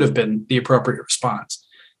would have been the appropriate response.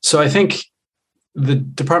 So I think the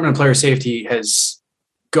Department of Player Safety has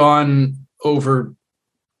gone overboard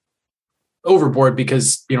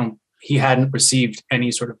because, he hadn't received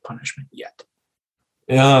any sort of punishment yet.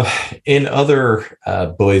 In other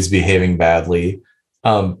boys behaving badly,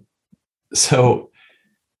 so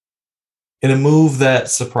in a move that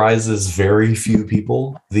surprises very few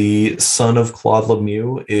people, the son of Claude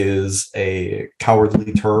Lemieux is a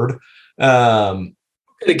cowardly turd. Could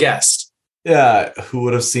have guessed. Yeah, who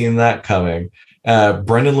would have seen that coming?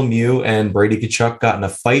 Brendan Lemieux and Brady Tkachuk got in a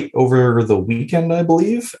fight over the weekend, I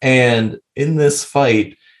believe. And in this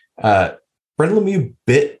fight, Brendan Lemieux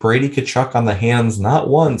bit Brady Tkachuk on the hands not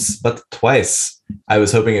once, but twice. I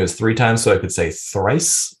was hoping it was 3 times so I could say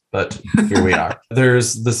thrice. but here we are.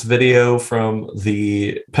 There's this video from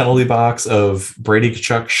the penalty box of Brady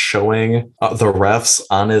Tkachuk showing the refs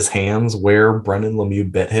on his hands where Brendan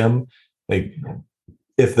Lemieux bit him. Like,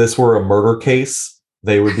 if this were a murder case,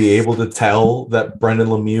 they would be able to tell that Brendan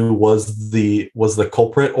Lemieux was the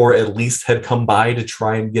culprit, or at least had come by to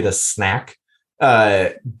try and get a snack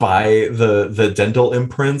by the dental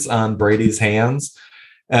imprints on Brady's hands.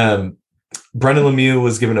 Brendan Lemieux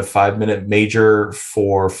was given a 5-minute major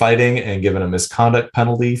for fighting and given a misconduct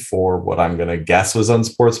penalty for what I'm going to guess was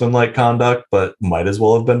unsportsmanlike conduct, but might as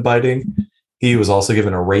well have been biting. He was also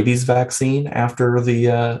given a rabies vaccine after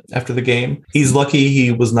the game. He's lucky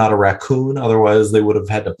he was not a raccoon. Otherwise, they would have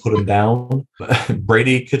had to put him down.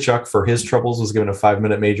 Brady Tkachuk, for his troubles, was given a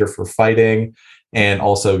 5-minute major for fighting and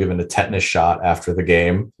also given a tetanus shot after the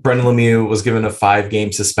game. Brendan Lemieux was given a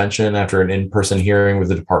 5-game suspension after an in-person hearing with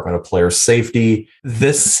the Department of Player Safety.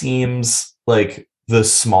 This seems like the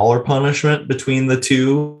smaller punishment between the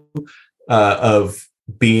two, of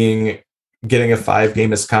getting a 5-game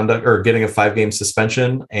misconduct or getting a 5-game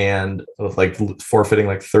suspension and like forfeiting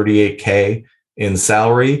like $38,000 in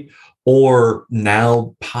salary, or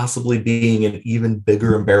now possibly being an even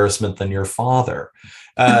bigger embarrassment than your father.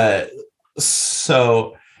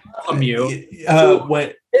 So Lemieux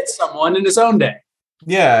hit someone in his own day.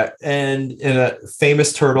 Yeah, and in a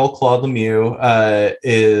famous turtle, Claude Lemieux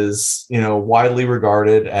is, widely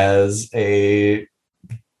regarded as a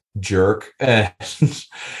jerk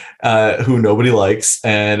who nobody likes,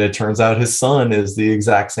 and it turns out his son is the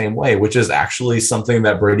exact same way, which is actually something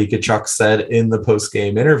that Brady Tkachuk said in the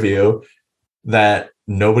post-game interview, that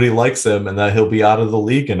nobody likes him and that he'll be out of the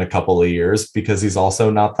league in a couple of years because he's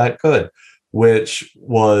also not that good, which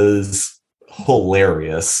was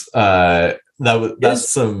hilarious.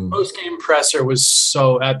 That's some post-game presser was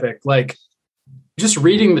so epic. Like, just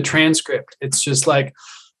reading the transcript, it's just like,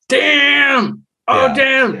 damn. Oh,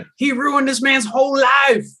 damn. He ruined this man's whole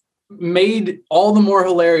life. Made all the more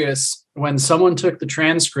hilarious when someone took the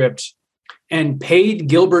transcript and paid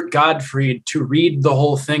Gilbert Gottfried to read the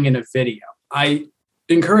whole thing in a video. I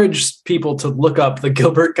encourage people to look up the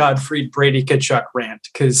Gilbert Gottfried Brady Tkachuk rant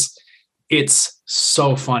because it's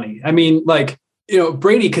so funny. I mean, like,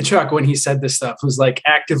 Brady Tkachuk, when he said this stuff, was like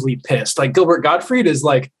actively pissed. Like, Gilbert Gottfried is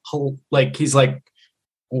like he's like,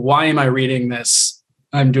 why am I reading this?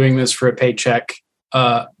 I'm doing this for a paycheck,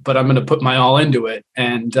 but I'm going to put my all into it.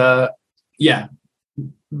 And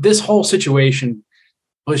this whole situation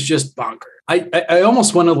was just bonkers. I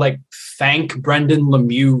almost want to thank Brendan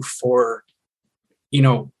Lemieux for,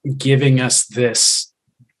 giving us this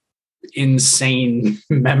insane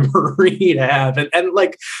memory to have. And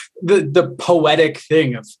like the poetic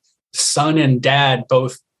thing of son and dad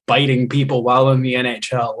both biting people while in the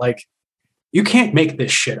NHL. Like, you can't make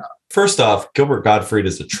this shit up. First off, Gilbert Gottfried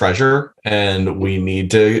is a treasure, and we need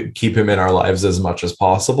to keep him in our lives as much as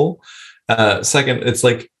possible. Second, it's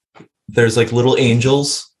like there's like little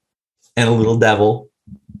angels and a little devil.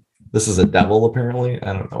 This is a devil, apparently.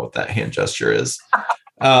 I don't know what that hand gesture is.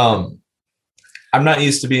 I'm not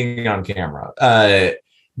used to being on camera,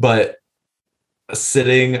 but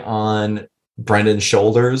sitting on Brendan's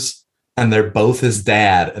shoulders, and they're both his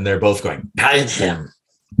dad, and they're both going, bite him,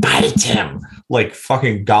 like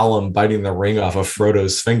fucking Gollum biting the ring off of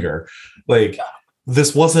Frodo's finger. Like,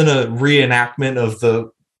 this wasn't a reenactment of the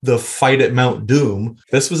fight at Mount Doom.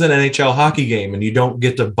 This was an NHL hockey game, and you don't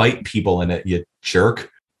get to bite people in it, you jerk.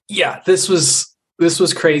 Yeah, this was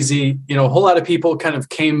crazy. A whole lot of people kind of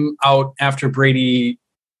came out after Brady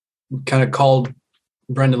kind of called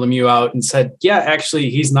Brendan Lemieux out and said, yeah, actually,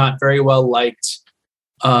 he's not very well liked.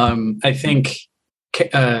 I think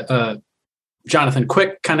Jonathan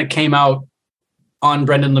Quick kind of came out on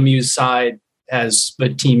Brendan Lemieux's side, as a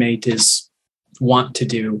teammate is wont to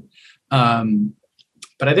do.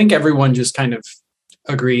 But I think everyone just kind of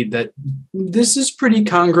agreed that this is pretty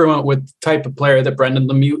congruent with the type of player that Brendan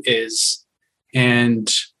Lemieux is.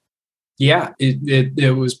 And yeah,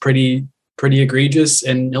 it was pretty egregious,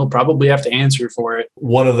 and he'll probably have to answer for it.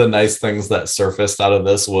 One of the nice things that surfaced out of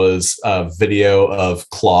this was a video of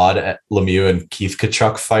Claude Lemieux and Keith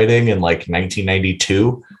Tkachuk fighting in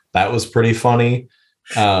 1992. That was pretty funny.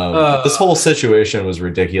 This whole situation was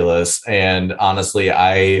ridiculous. And honestly,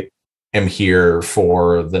 I am here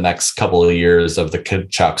for the next couple of years of the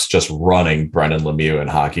Tkachuks just running Brendan Lemieux in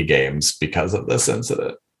hockey games because of this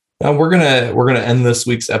incident. We're gonna end this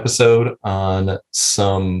week's episode on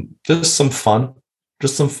some fun.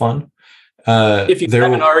 If you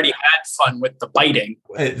haven't already had fun with the biting,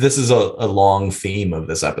 this is a long theme of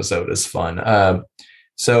this episode is fun.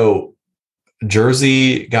 So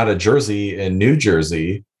Jersey got a jersey in New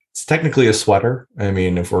Jersey It's technically a sweater. I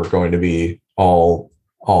mean, if we're going to be all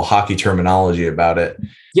hockey terminology about it.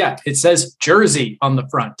 Yeah, it says jersey on the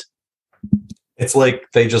front. It's like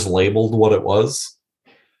they just labeled what it was.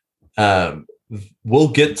 We'll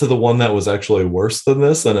get to the one that was actually worse than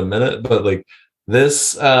this in a minute, but like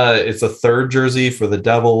this, it's a third jersey for the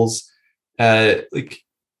Devils. Like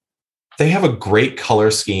they have a great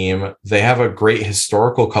color scheme. They have a great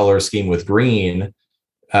historical color scheme with green,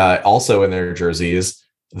 also in their jerseys.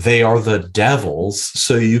 They are the Devils,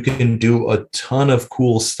 so you can do a ton of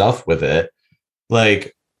cool stuff with it.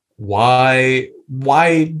 Like, why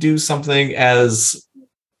do something as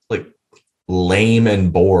like lame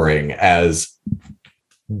and boring as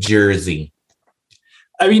jersey?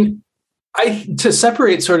 I mean, to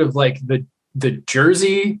separate sort of like the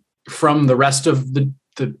jersey from the rest of the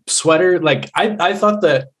sweater, like I thought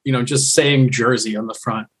that, you know, just saying jersey on the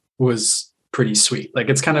front was pretty sweet. Like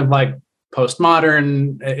it's kind of like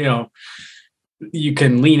postmodern, you know, you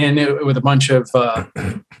can lean in it with a bunch of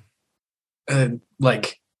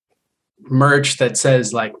like merch that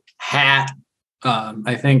says like hat.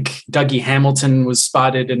 I think Dougie Hamilton was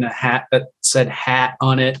spotted in a hat that said hat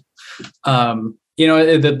on it. You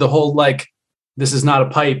know, the whole like, this is not a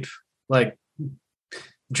pipe, like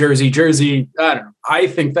jersey. I don't know. I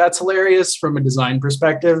think that's hilarious from a design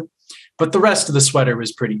perspective, but the rest of the sweater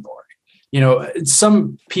was pretty boring. You know,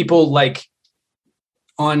 some people like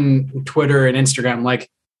on Twitter and Instagram, like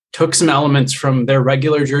took some elements from their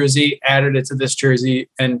regular jersey, added it to this jersey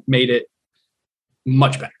and made it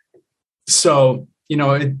much better. So, you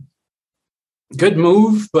know, good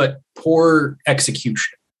move, but poor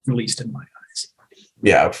execution, at least in my eyes.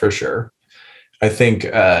 Yeah, for sure. I think,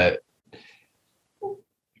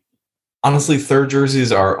 honestly, third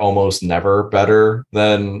jerseys are almost never better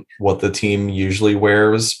than what the team usually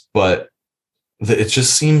wears, but it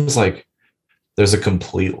just seems like there's a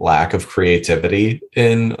complete lack of creativity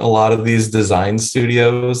in a lot of these design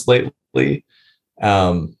studios lately.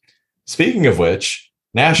 Speaking of which,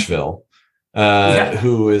 Nashville,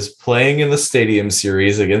 who is playing in the Stadium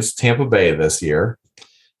Series against Tampa Bay this year,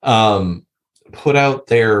 put out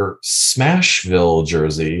their Smashville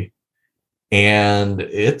jersey, and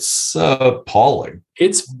it's appalling.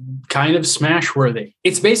 It's kind of smash worthy.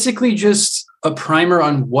 It's basically just a primer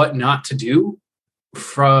on what not to do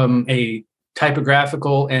from a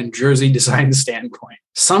typographical and jersey design standpoint.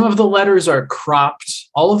 Some of the letters are cropped.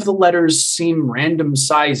 All of the letters seem random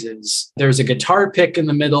sizes. There's a guitar pick in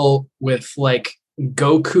the middle with like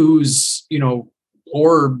Goku's, you know,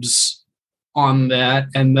 orbs on that.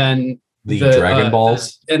 And then the Dragon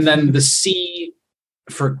Balls. And then the C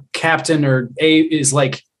for captain or A is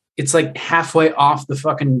like, it's like halfway off the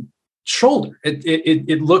fucking shoulder.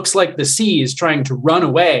 It looks like the C is trying to run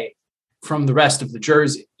away from the rest of the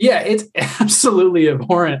jersey. Yeah, it's absolutely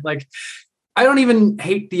abhorrent. Like, I don't even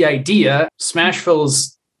hate the idea.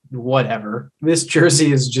 Smashville's whatever. This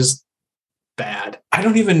jersey is just bad. I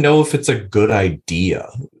don't even know if it's a good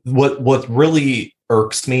idea. What really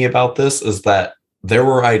irks me about this is that there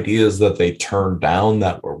were ideas that they turned down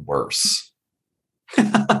that were worse.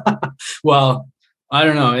 Well, I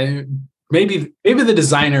don't know. Maybe the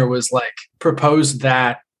designer was like proposed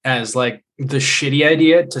that as like the shitty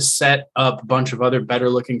idea to set up a bunch of other better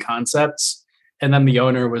looking concepts. And then the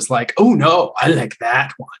owner was like, oh no, I like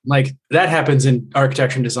that one. Like that happens in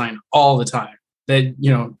architecture and design all the time. That,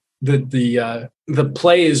 you know, the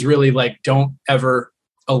play is really like, don't ever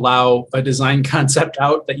allow a design concept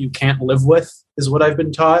out that you can't live with, is what I've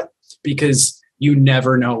been taught, because you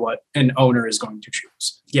never know what an owner is going to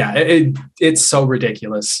choose. Yeah, it's so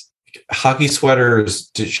ridiculous. Hockey sweaters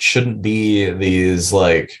shouldn't be these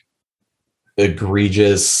like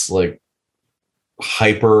egregious, like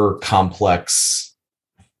hyper complex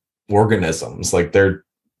organisms. Like they're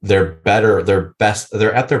better, they're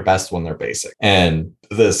at their best when they're basic. And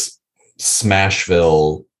this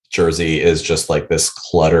Smashville jersey is just like this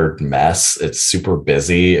cluttered mess. It's super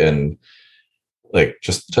busy and like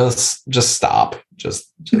just stop.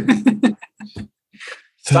 Just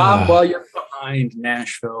stop while you're behind,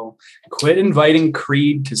 Nashville. Quit inviting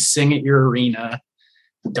Creed to sing at your arena.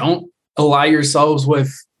 Don't ally yourselves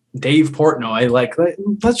with Dave Portnoy. Like,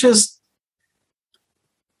 let's just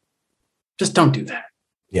don't do that.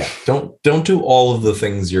 Yeah, don't do all of the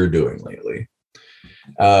things you're doing lately.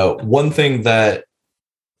 One thing that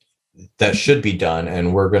should be done,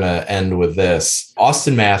 and we're gonna end with this.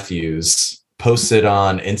 Austin Matthews posted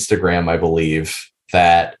on Instagram, I believe,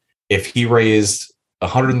 that if he raised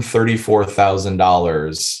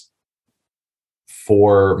 $134,000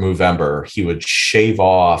 for Movember, he would shave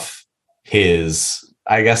off his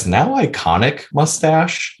I guess now iconic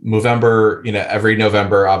mustache. Movember, every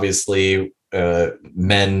November, obviously,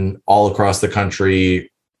 men all across the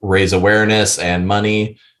country raise awareness and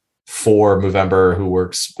money for Movember, who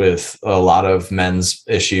works with a lot of men's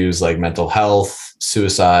issues like mental health,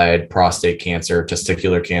 suicide, prostate cancer,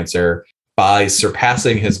 testicular cancer. By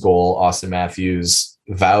surpassing his goal, Auston Matthews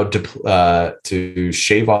vowed to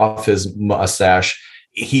shave off his mustache.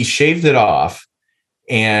 He shaved it off,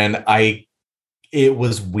 and it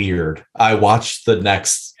was weird. I watched the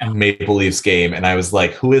next Maple Leafs game, and I was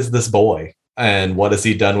like, "Who is this boy? And what has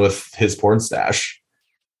he done with his porn stash?"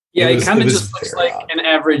 Yeah, he kind of just looks like an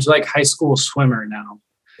average high school swimmer now.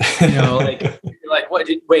 You're like, what?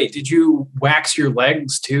 Did you wax your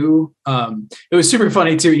legs too? It was super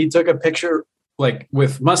funny too. He took a picture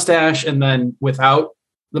with mustache and then without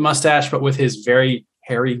the mustache, but with his very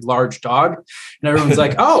hairy, large dog. And everyone's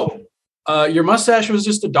like, "Oh, your mustache was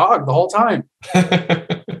just a dog the whole time."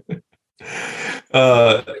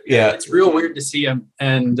 Yeah, it's real weird to see him.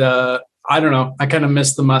 And I don't know. I kind of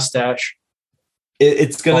miss the mustache.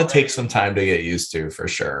 It's going to take some time to get used to, for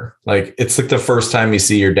sure. It's the first time you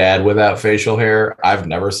see your dad without facial hair. I've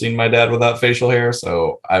never seen my dad without facial hair,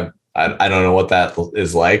 so I don't know what that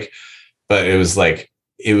is like, but it was that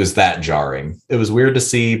jarring. It was weird to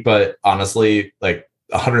see, but honestly,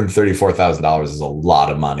 $134,000 is a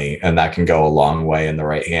lot of money, and that can go a long way in the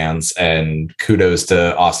right hands. And kudos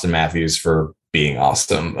to Auston Matthews for being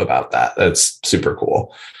awesome about that. That's super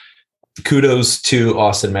cool. Kudos to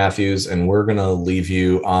Auston Matthews, and we're going to leave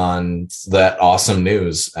you on that awesome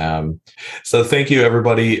news. So thank you,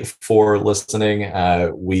 everybody, for listening.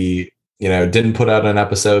 We didn't put out an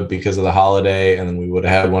episode because of the holiday, and then we would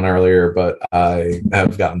have had one earlier, but I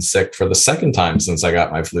have gotten sick for the second time since I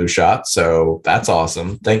got my flu shot. So that's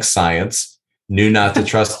awesome. Thanks, science. Knew not to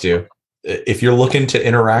trust you. If you're looking to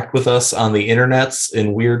interact with us on the internets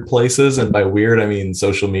in weird places, and by weird, I mean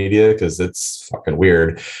social media, because it's fucking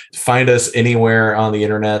weird, find us anywhere on the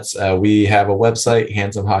internets. We have a website,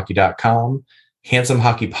 handsomehockey.com, Handsome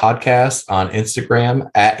Hockey Podcast on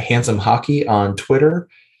Instagram, at Handsome Hockey on Twitter,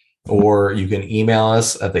 or you can email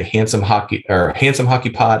us at the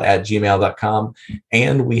handsomehockeypod@gmail.com.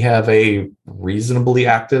 And we have a reasonably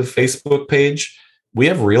active Facebook page. We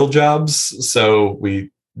have real jobs, so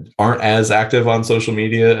we aren't as active on social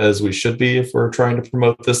media as we should be if we're trying to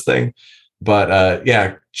promote this thing. But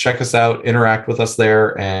check us out, interact with us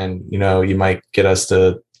there, and you might get us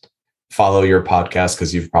to follow your podcast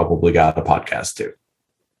because you've probably got a podcast too.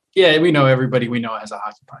 Yeah, we know everybody we know has a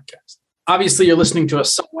hockey podcast. Obviously, you're listening to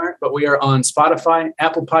us somewhere, but we are on Spotify,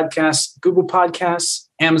 Apple Podcasts, Google Podcasts,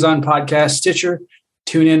 Amazon Podcasts, Stitcher,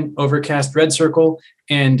 TuneIn, Overcast, Red Circle,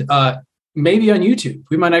 and maybe on YouTube.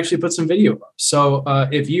 We might actually put some video up. So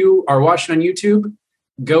if you are watching on YouTube,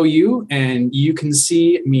 go you, and you can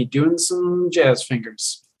see me doing some jazz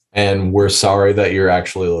fingers. And we're sorry that you're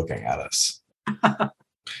actually looking at us.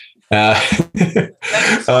 Thank you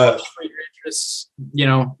so much for your interest.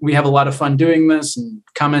 We have a lot of fun doing this and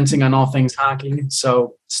commenting on all things hockey.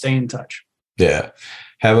 So stay in touch. Yeah.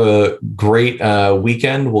 Have a great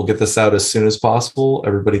weekend. We'll get this out as soon as possible.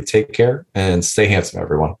 Everybody take care and stay handsome,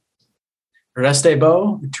 everyone. Restez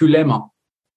beau, tout l'aimant.